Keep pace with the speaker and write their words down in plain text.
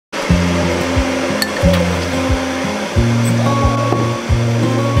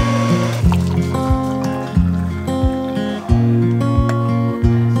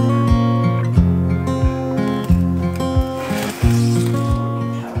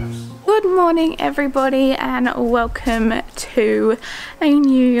morning everybody, and welcome to a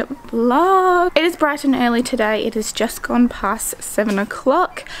new vlog. It is bright and early today. It is just gone past 7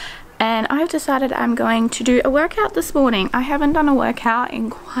 o'clock and I've decided I'm going to do a workout this morning. I haven't done a workout in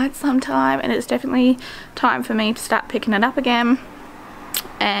quite some time and it's definitely time for me to start picking it up again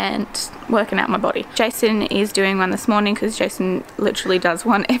and working out my body. Jason is doing one this morning because Jason literally does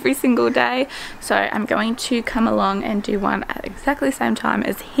one every single day, so I'm going to come along and do one at exactly the same time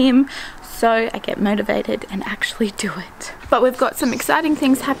as him so I get motivated and actually do it. But we've got some exciting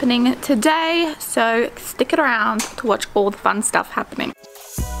things happening today, so stick it around to watch all the fun stuff happening.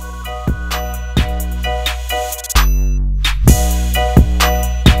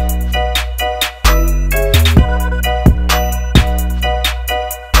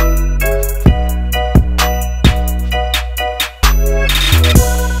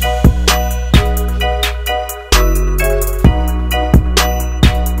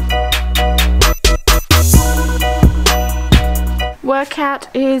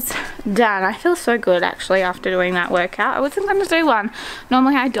 Workout is done. I feel so good actually after doing that workout. I wasn't going to do one.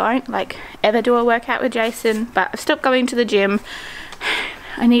 Normally I don't ever do a workout with Jason, but I've stopped going to the gym.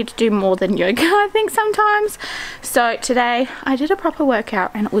 I need to do more than yoga, I think, sometimes. So today I did a proper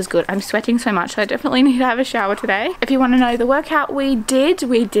workout and it was good. I'm sweating so much, so I definitely need to have a shower today. If you want to know the workout we did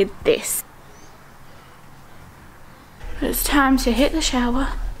this. But it's time to hit the shower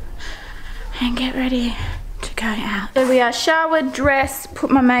and get ready to go out. So we are showered, dressed, put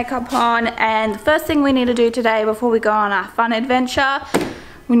my makeup on, and the first thing we need to do today before we go on our fun adventure,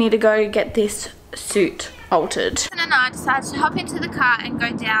 we need to go get this suit altered. Jason and I decided to hop into the car and go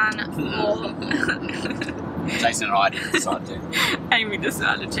down for... Jason and I didn't decide to. Amy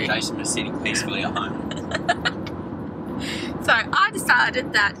decided to. Jason was sitting peacefully at home. So I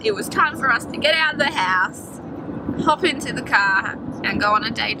decided that it was time for us to get out of the house, hop into the car and go on a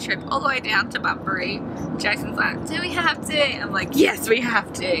day trip all the way down to Bunbury. Jason's like, do we have to? I'm like, yes, we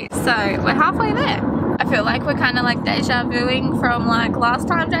have to. So we're halfway there. I feel like we're kind of like deja vuing from like last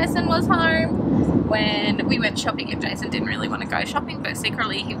time Jason was home when we went shopping and Jason didn't really want to go shopping, but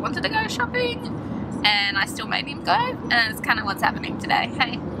secretly he wanted to go shopping and I still made him go, and it's kind of what's happening today.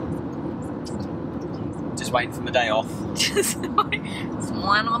 Hey, just waiting for my day off. just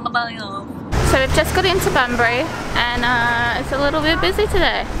one on the day off. So we've just got into Bunbury and it's a little bit busy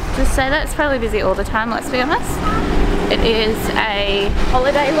today. Just say that, it's probably busy all the time, let's be honest. It is a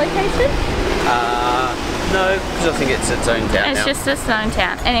holiday location? No, because I think it's its own town It's now. just its own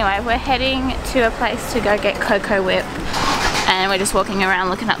town. Anyway, we're heading to a place to go get Cocoa Whip and we're just walking around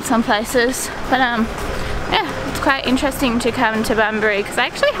looking up some places. But yeah, it's quite interesting to come to Bunbury because I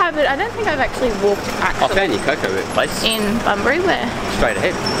actually haven't, I don't think I've actually walked I found your Cocoa Whip place. in Bunbury. Where? Straight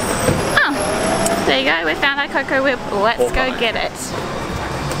ahead. Oh, there you go, we found our Cocoa Whip. Let's go get it.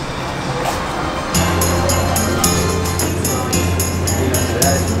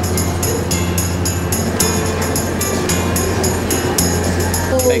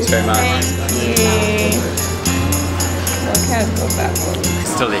 Thanks very much. Thank you. Look how good that looks.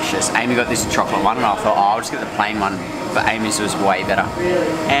 It's delicious. Amy got this chocolate one and I thought, oh, I'll just get the plain one, but Amy's was way better.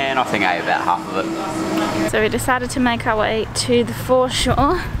 And I think I ate about half of it. So we decided to make our way to the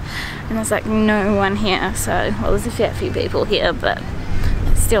foreshore and there's like no one here, so, well, there's a fair few people here, but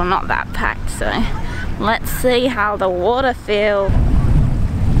it's still not that packed, so let's see how the water feels.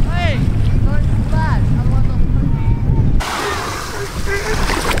 Hey, don't splash, otherwise I'll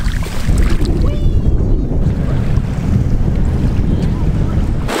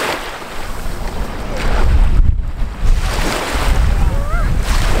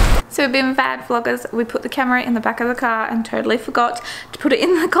So we've been bad vloggers. We put the camera in the back of the car and totally forgot to put it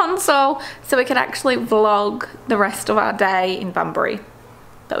in the console so we could actually vlog the rest of our day in Bunbury.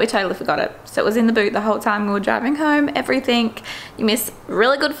 But we totally forgot it. So it was in the boot the whole time we were driving home, everything. You miss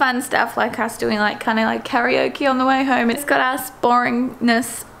really good fun stuff like us doing kind of like karaoke on the way home. It's got us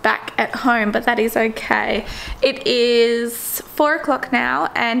boringness back at home, but that is okay. It is 4 o'clock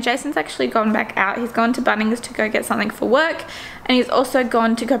now and Jason's actually gone back out. He's gone to Bunnings to go get something for work, and he's also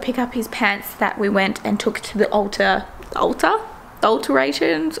gone to go pick up his pants that we went and took to the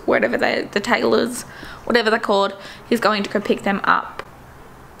alterations, whatever the tailors, whatever they're called. He's going to go pick them up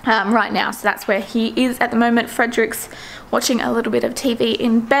right now, so that's where he is at the moment. Frederick's watching a little bit of TV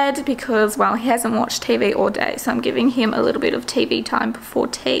in bed because, well, he hasn't watched TV all day, so I'm giving him a little bit of TV time before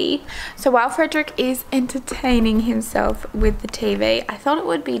tea. So while Frederick is entertaining himself with the TV, I thought it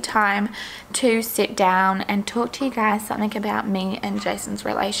would be time to sit down and talk to you guys something about me and Jason's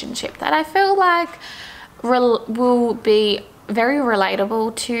relationship that I feel like will be very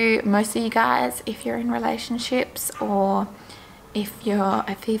relatable to most of you guys if you're in relationships, or if you're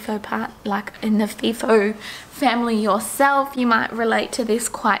a FIFO part, like in the FIFO family yourself, you might relate to this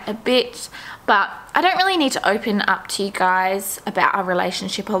quite a bit. But I don't really need to open up to you guys about our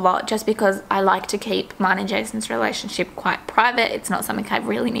relationship a lot, just because I like to keep mine and Jason's relationship quite private. It's not something I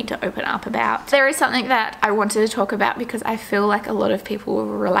really need to open up about. There is something that I wanted to talk about because I feel like a lot of people will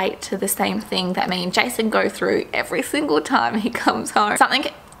relate to the same thing that me and Jason go through every single time he comes home. Something,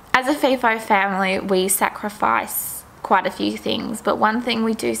 as a FIFO family, we sacrifice quite a few things, but one thing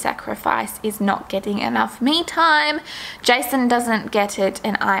we do sacrifice is not getting enough me time. Jason doesn't get it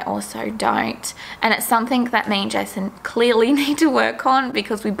and I also don't, and it's something that me and Jason clearly need to work on,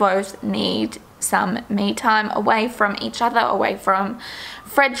 because we both need some me time away from each other, away from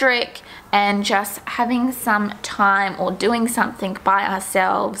Frederick, and just having some time or doing something by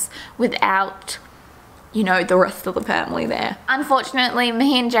ourselves without, you know, the rest of the family there. Unfortunately,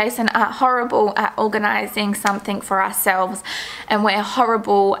 me and Jason are horrible at organizing something for ourselves, and we're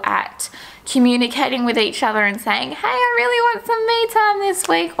horrible at communicating with each other and saying, hey, I really want some me time this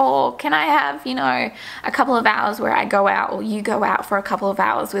week, or can I have, you know, a couple of hours where I go out, or you go out for a couple of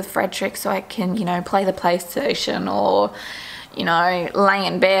hours with Frederick so I can, you know, play the PlayStation, or, you know, lay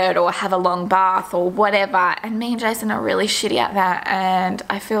in bed or have a long bath or whatever. And me and Jason are really shitty at that, and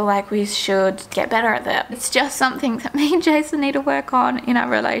I feel like we should get better at that. It's just something that me and Jason need to work on in our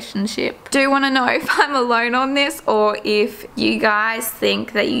relationship. Do want to know if I'm alone on this, or if you guys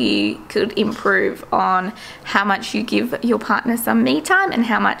think that you could improve on how much you give your partner some me time and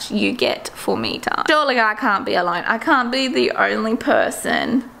how much you get for me time. Surely I can't be alone. I can't be the only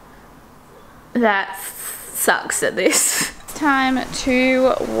person that sucks at this. Time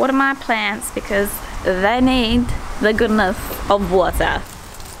to water my plants because they need the goodness of water.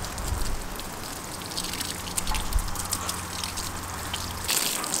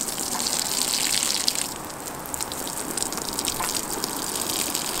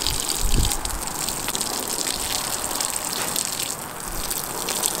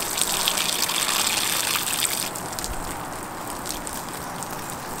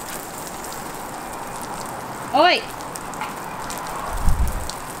 Oi!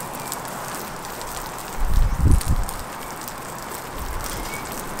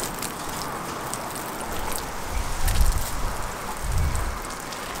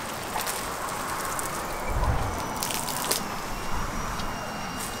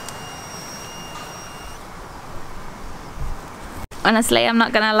 Honestly, I'm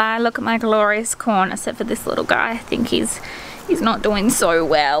not gonna lie, look at my glorious corn, except for this little guy. I think he's not doing so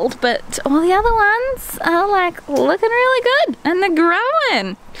well, but all the other ones are like looking really good and they're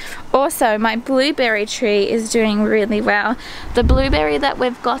growing. Also, my blueberry tree is doing really well. The blueberry that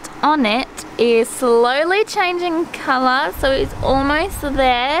we've got on it is slowly changing color, so it's almost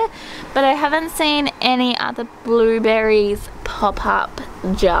there, but I haven't seen any other blueberries pop up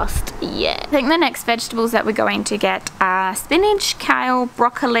just yet. I think the next vegetables that we're going to get are spinach, kale,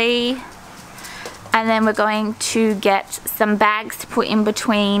 broccoli, and then we're going to get some bags to put in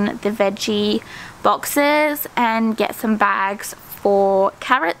between the veggie boxes, and get some bags for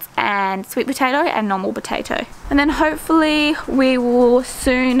carrots and sweet potato and normal potato. And then hopefully we will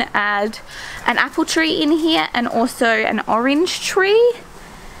soon add an apple tree in here, and also an orange tree,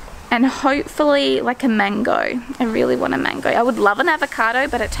 and hopefully like a mango. I really want a mango. I would love an avocado,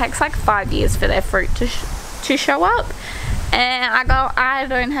 but it takes like 5 years for their fruit to show up, and I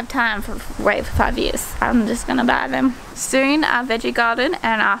don't have time for wait for 5 years. I'm just gonna buy them. Soon our veggie garden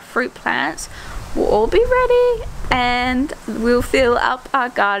and our fruit plants will all be ready, and we'll fill up our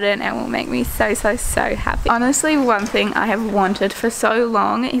garden, and will make me so happy. Honestly, one thing I have wanted for so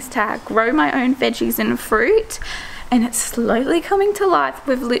long is to grow my own veggies and fruit, and it's slowly coming to life.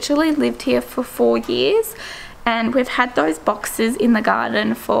 We've literally lived here for 4 years, and we've had those boxes in the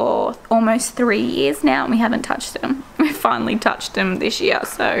garden for almost 3 years now, and we haven't touched them. We finally touched them this year,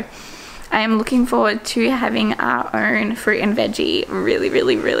 so I am looking forward to having our own fruit and veggie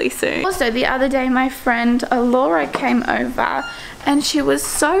really soon. Also, the other day my friend Laura came over, and she was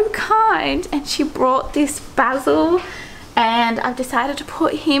so kind, and she brought this basil, and I've decided to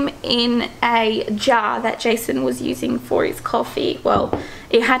put him in a jar that Jason was using for his coffee. Well,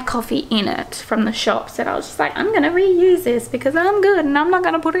 it had coffee in it from the shops, and I was just like, I'm gonna reuse this because I'm good and I'm not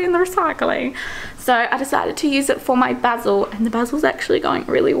gonna put it in the recycling. So I decided to use it for my basil, and the basil's actually going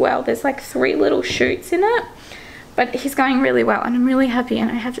really well. There's like 3 little shoots in it, but he's going really well, and I'm really happy. And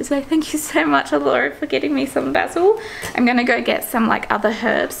I have to say thank you so much, Laura, for getting me some basil. I'm gonna go get some like other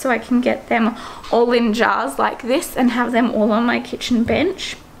herbs so I can get them all in jars like this and have them all on my kitchen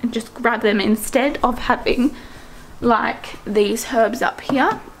bench, and just grab them instead of having like these herbs up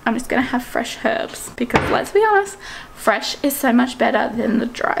here. I'm just gonna have fresh herbs because let's be honest, fresh is so much better than the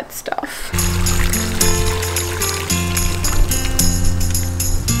dried stuff.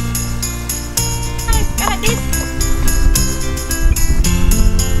 Got this.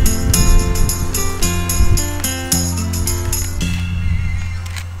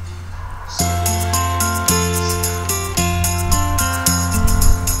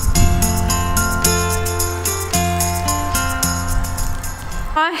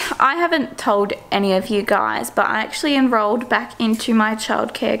 I haven't told any of you guys, but I actually enrolled back into my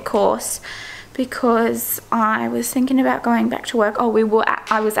childcare course because I was thinking about going back to work.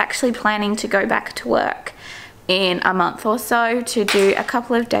 I was actually planning to go back to work in a month or so to do a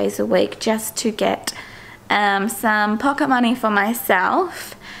couple of days a week just to get some pocket money for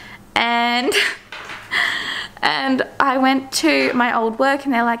myself. And I went to my old work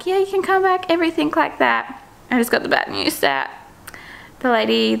and they're like, yeah, you can come back, everything like that. I just got the bad news that the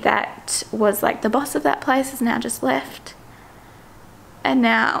lady that was like the boss of that place has now just left. And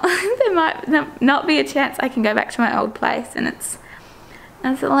now there might not be a chance I can go back to my old place, and it's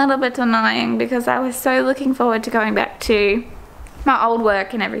a little bit annoying because I was so looking forward to going back to my old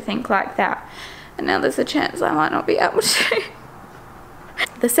work and everything like that. And now there's a chance I might not be able to.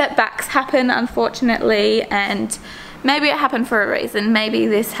 The setbacks happen, unfortunately, and maybe it happened for a reason. Maybe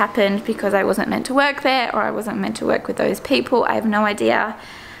this happened because I wasn't meant to work there, or I wasn't meant to work with those people. I have no idea,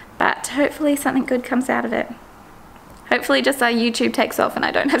 but hopefully something good comes out of it. Hopefully just our YouTube takes off and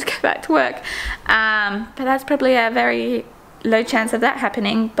I don't have to go back to work. But that's probably a very low chance of that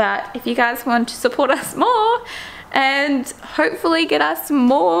happening. But if you guys want to support us more and hopefully get us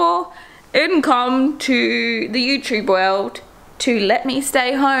more income to the YouTube world to let me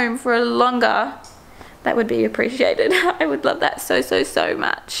stay home for longer, that would be appreciated. I would love that so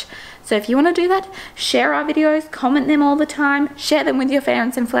much. So if you want to do that, share our videos, comment them all the time, share them with your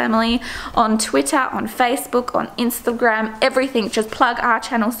friends and family on Twitter, on Facebook, on Instagram, everything. Just plug our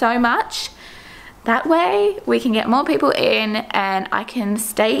channel so much. That way we can get more people in and I can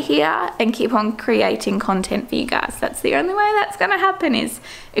stay here and keep on creating content for you guys. That's the only way that's going to happen, is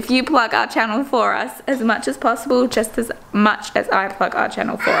if you plug our channel for us as much as possible, just as much as I plug our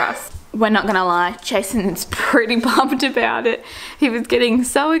channel for us. We're not gonna lie, Jason's pretty bummed about it. He was getting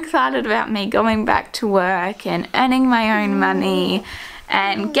so excited about me going back to work and earning my own money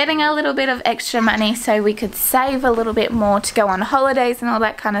and getting a little bit of extra money so we could save a little bit more to go on holidays and all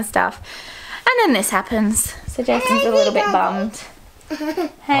that kind of stuff. And then this happens, so Jason's a little bit bummed.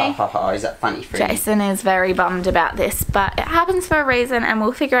 Hey. Is that funny for you? Jason is very bummed about this, but it happens for a reason and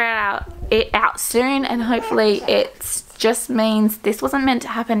we'll figure it out soon, and hopefully it just means this wasn't meant to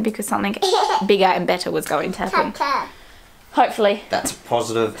happen because something bigger and better was going to happen. Hopefully. That's a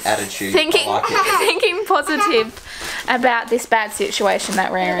positive attitude. Thinking, I like it. thinking positive about this bad situation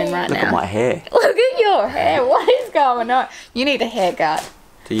that we're in right now. Look at my hair. Look at your hair. What is going on? You need a haircut.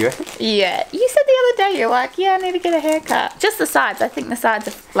 Do you reckon? Yeah. You said the other day, you're like, yeah, I need to get a haircut. Just the sides. I think the sides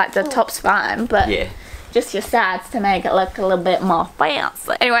are, like, the top's fine, but yeah, just your sides to make it look a little bit more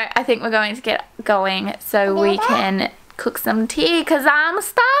fancy. Anyway, I think we're going to get going so we can cook some tea because I'm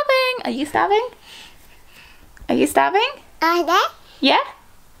starving. Are you starving? Are you starving? Yeah?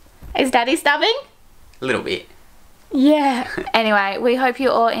 Is Daddy starving? a little bit. Yeah. Anyway, we hope you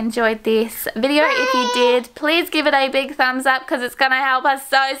all enjoyed this video. If you did, please give it a big thumbs up because it's going to help us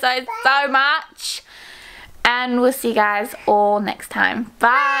so much. And we'll see you guys all next time.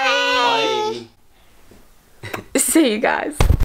 Bye. Bye. See you guys.